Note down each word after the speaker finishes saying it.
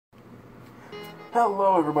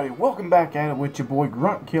Hello everybody, welcome back at it with your boy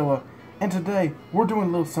Grunt Killer, and today we're doing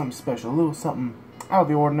a little something special, a little something out of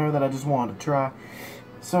the ordinary that I just wanted to try.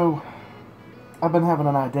 So, I've been having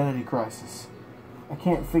an identity crisis. I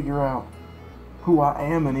can't figure out who I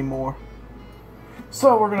am anymore.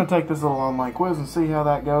 So we're going to take this little online quiz and see how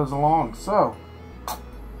that goes along. So,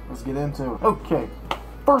 let's get into it. Okay,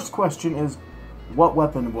 first question is, what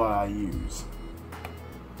weapon will I use?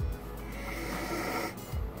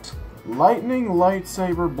 Lightning,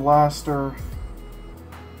 lightsaber, blaster,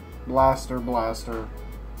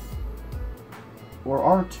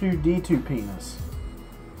 or R2-D2 penis.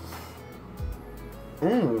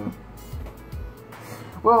 Ew.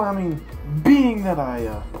 Well, I mean, being that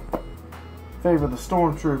I favor the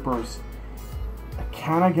stormtroopers, I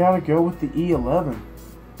kinda gotta go with the E11.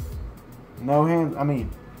 No hand, I mean,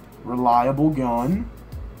 reliable gun,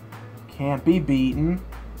 can't be beaten,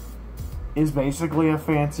 is basically a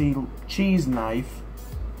fancy cheese knife.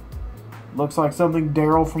 Looks like something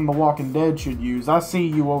Daryl from The Walking Dead should use. I see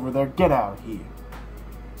you over there. Get out of here.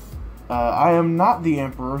 I am not the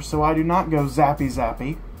Emperor, so I do not go zappy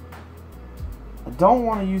zappy. I don't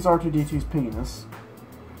want to use R2-D2's penis.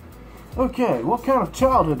 Okay, what kind of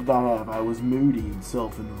childhood did I have? I was moody and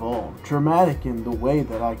self-involved. Traumatic in the way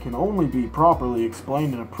that I can only be properly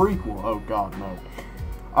explained in a prequel. Oh god, no.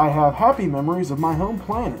 I have happy memories of my home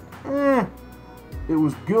planet. It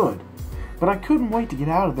was good, but I couldn't wait to get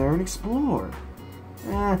out of there and explore.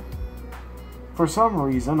 For some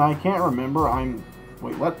reason, I can't remember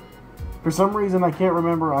Wait, what? For some reason, I can't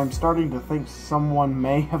remember. I'm starting to think someone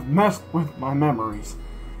may have messed with my memories.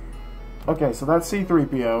 Okay, so that's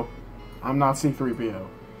C-3PO. I'm not C-3PO.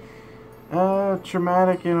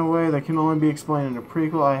 Traumatic in a way that can only be explained in a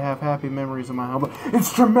prequel. I have happy memories of my home.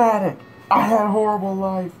 It's traumatic! I had a horrible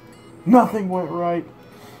life. Nothing went right.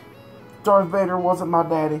 Darth Vader wasn't my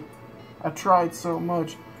daddy. I tried so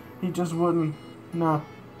much. He just wouldn't. No,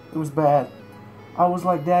 it was bad. I was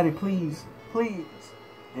like, Daddy, please, please.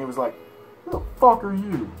 And he was like, who the fuck are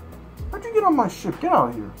you? How'd you get on my ship? Get out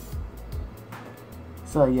of here.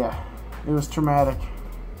 So yeah, it was traumatic.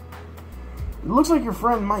 It looks like your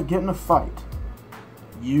friend might get in a fight.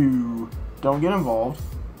 You don't get involved.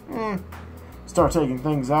 Start taking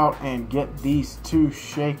things out and get these two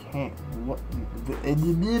shake hands. What?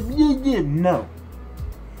 No.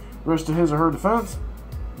 Rush to his or her defense.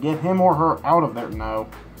 Get him or her out of there. No.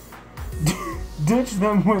 Ditch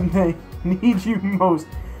them when they need you most,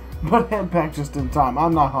 but head back just in time.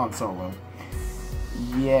 I'm not Han Solo.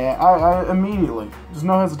 Yeah, I immediately. There's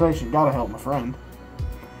no hesitation. Gotta help my friend.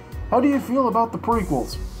 How do you feel about the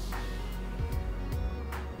prequels?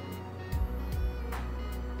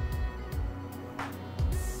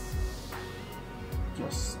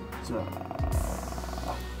 There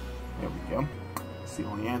we go. It's the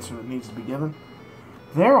only answer that needs to be given.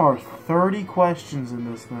 There are 30 questions in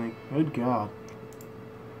this thing. Good God.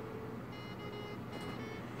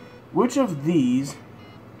 Which of these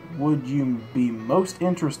would you be most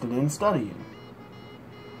interested in studying?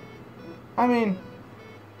 I mean,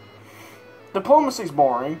 diplomacy's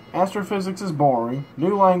boring. Astrophysics is boring.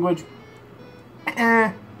 New language,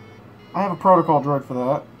 I have a protocol droid for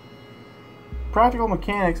that. Practical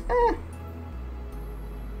mechanics,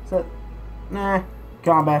 Is that, nah.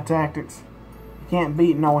 Combat tactics. You can't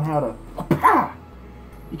beat knowing how to,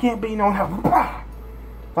 You can't beat knowing how to,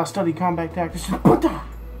 If I studied combat tactics,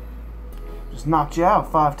 just knocked you out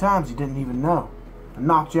 5 times you didn't even know. I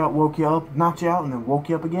knocked you out, woke you up, knocked you out, and then woke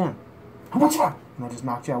you up again. And I just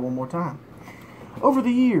knocked you out one more time. Over the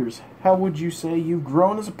years, how would you say you've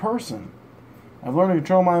grown as a person? I've learned to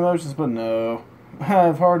control my emotions, but no.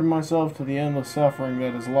 I've hardened myself to the endless suffering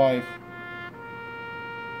that is life.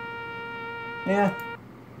 Yeah.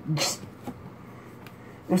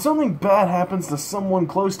 If something bad happens to someone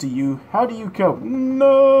close to you, how do you cope?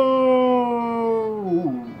 No!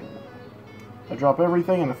 I drop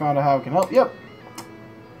everything and I found out how it can help. Yep.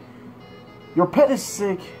 Your pet is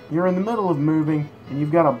sick, you're in the middle of moving, and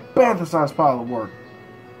you've got a bantha-sized pile of work.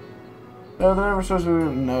 No, they're never supposed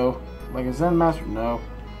to. No. Like a Zen master? No.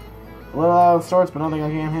 A little out of sorts, but nothing I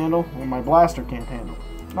can't handle, or my blaster can't handle.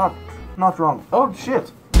 Not wrong. Oh,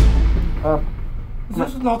 shit! This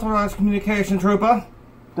is an authorized communication, Trooper.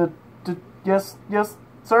 Yes,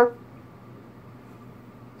 sir?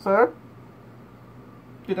 Sir?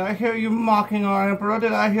 Did I hear you mocking our Emperor?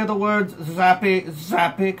 Did I hear the words zappy,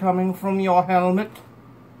 zappy coming from your helmet?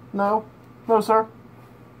 No, sir.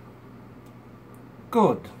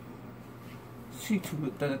 Good. See to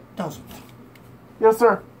it that it doesn't. Yes,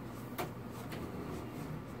 sir.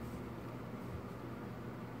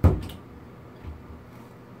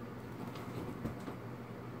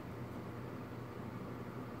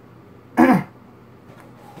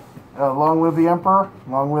 long live the Emperor,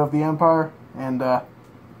 long live the Empire, and,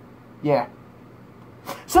 yeah.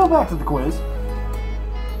 So back to the quiz.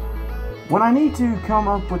 When I need to come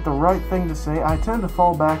up with the right thing to say, I tend to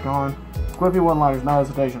fall back on quippy one-liners, no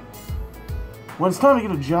hesitation. When it's time to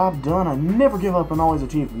get a job done, I never give up and always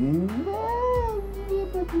achieve. I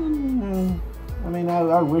mean,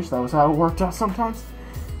 I wish that was how it worked out sometimes.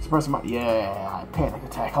 Expressing my, I panic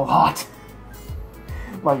attack a lot.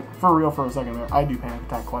 Like, for real for a second there, I do panic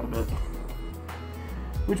attack quite a bit.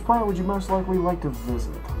 Which planet would you most likely like to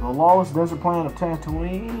visit? The lawless desert planet of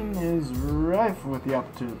Tatooine is rife with the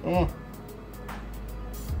opportunity.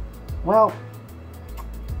 Well,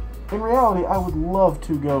 in reality, I would love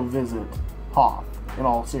to go visit Hoth, in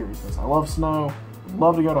all seriousness. I love snow,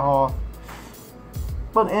 love to go to Hoth.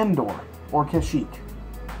 But Endor, or Kashyyyk,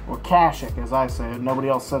 or Kashyyyk as I say it, nobody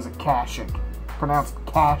else says it Kashyyyk, pronounced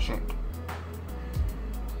Kashyyyk.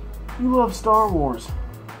 You love Star Wars,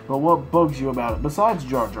 but what bugs you about it, besides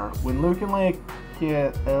Jar Jar? When Luke and Leia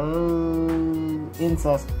get,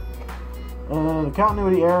 incest. The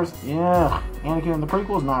continuity errors, yeah. Anakin in the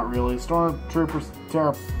prequels, not really. Stormtroopers,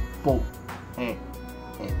 terrible.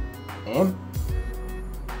 Aim?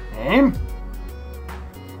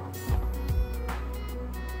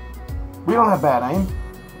 We don't have bad aim.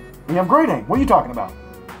 We have great aim. What are you talking about?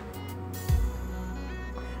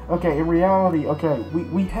 Okay, in reality, okay,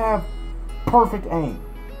 we have perfect aim.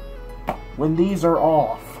 When these are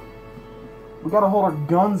off. We gotta hold our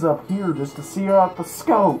guns up here just to see out the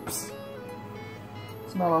scopes.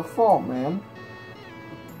 It's not our fault, man.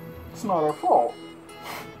 It's not our fault.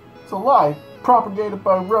 It's a lie propagated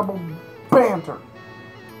by rebel banter.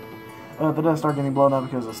 The Death Star getting blown up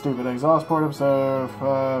because of stupid exhaust port episode.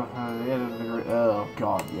 Oh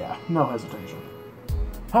god, yeah, no hesitation.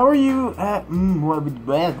 How are you at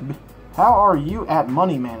how are you at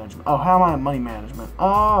money management? Oh, how am I at money management?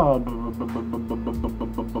 Oh,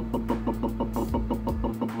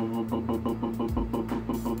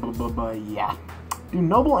 yeah. Do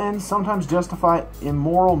noble ends sometimes justify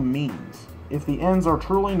immoral means? If the ends are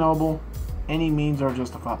truly noble, any means are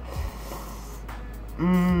justified.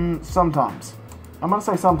 Sometimes. I'm gonna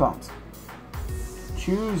say sometimes.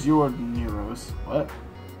 Choose your Neros. What?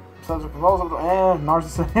 Subject compulsive.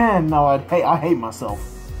 Narcissist. No, I hate myself.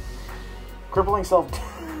 Crippling self.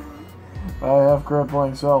 I have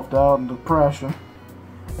crippling self-doubt and depression.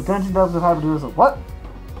 Attention deficit hyperactivity. What?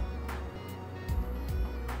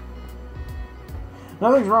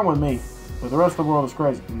 Nothing's wrong with me, but the rest of the world is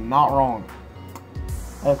crazy. Not wrong.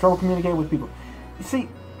 I have trouble communicating with people. You see,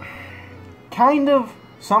 kind of,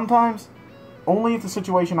 sometimes, only if the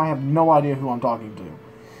situation I have no idea who I'm talking to.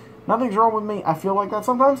 Nothing's wrong with me. I feel like that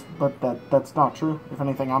sometimes, but that's not true. If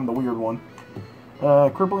anything, I'm the weird one.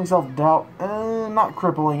 Crippling self-doubt. Not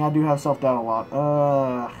crippling. I do have self-doubt a lot.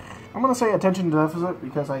 I'm going to say attention deficit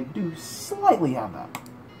because I do slightly have that.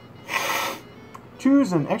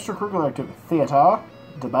 Choose an extracurricular activity. Theater,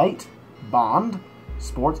 debate, bond,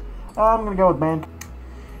 sports. I'm going to go with band.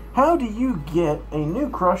 How do you get a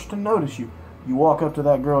new crush to notice you? You walk up to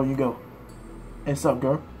that girl and you go, "Hey, sup,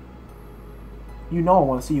 girl? You know I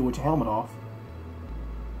want to see you with your helmet off.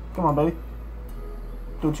 Come on, baby.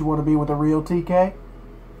 Don't you want to be with a real TK?"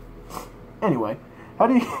 Anyway, how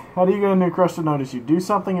do you get a new crush to notice you? Do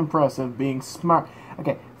something impressive. Being smart.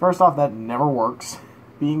 Okay, first off, that never works.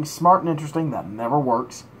 Being smart and interesting, that never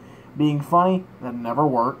works. Being funny, that never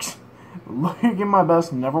works. Looking my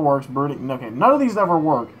best, never works. Brooding, okay, none of these ever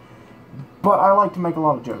work. But I like to make a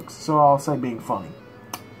lot of jokes, so I'll say being funny.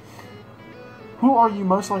 Who are you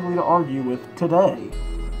most likely to argue with today?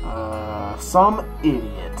 Some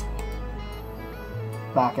idiot.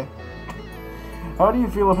 Baka. How do you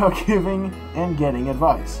feel about giving and getting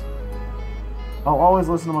advice? I'll always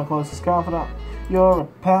listen to my closest confidant. You're a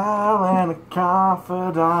pal and a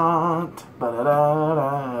confidant.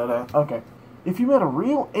 Ba-da-da-da-da. Okay. If you met a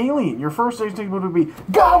real alien, your first instinct would be,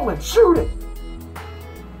 "Goblin, shoot it!"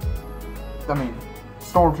 I mean,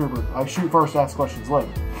 Stormtrooper. I shoot first, ask questions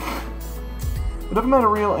later. But if I met a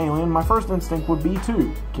real alien, my first instinct would be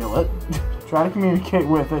to kill it, try to communicate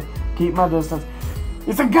with it, keep my distance.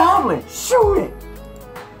 It's a goblin! Shoot it!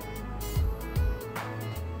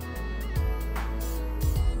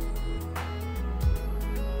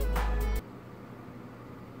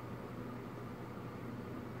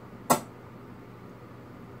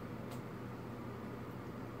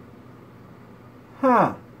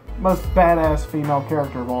 Huh. Most badass female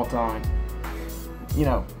character of all time. You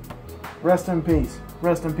know, rest in peace.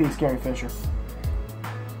 Rest in peace, Carrie Fisher.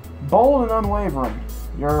 Bold and unwavering.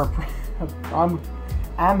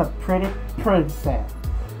 I'm a pretty princess.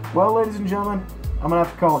 Well, ladies and gentlemen, I'm gonna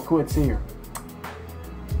have to call it quits here.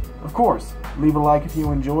 Of course, leave a like if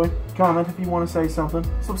you enjoyed, comment if you want to say something,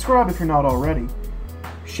 subscribe if you're not already.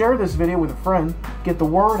 Share this video with a friend, get the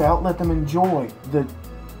word out, let them enjoy the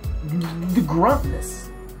gruntness.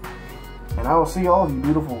 And I will see all of you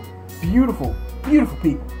beautiful, beautiful, beautiful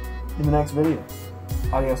people in the next video.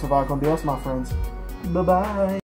 Adios, con Dios, my friends. Bye-bye.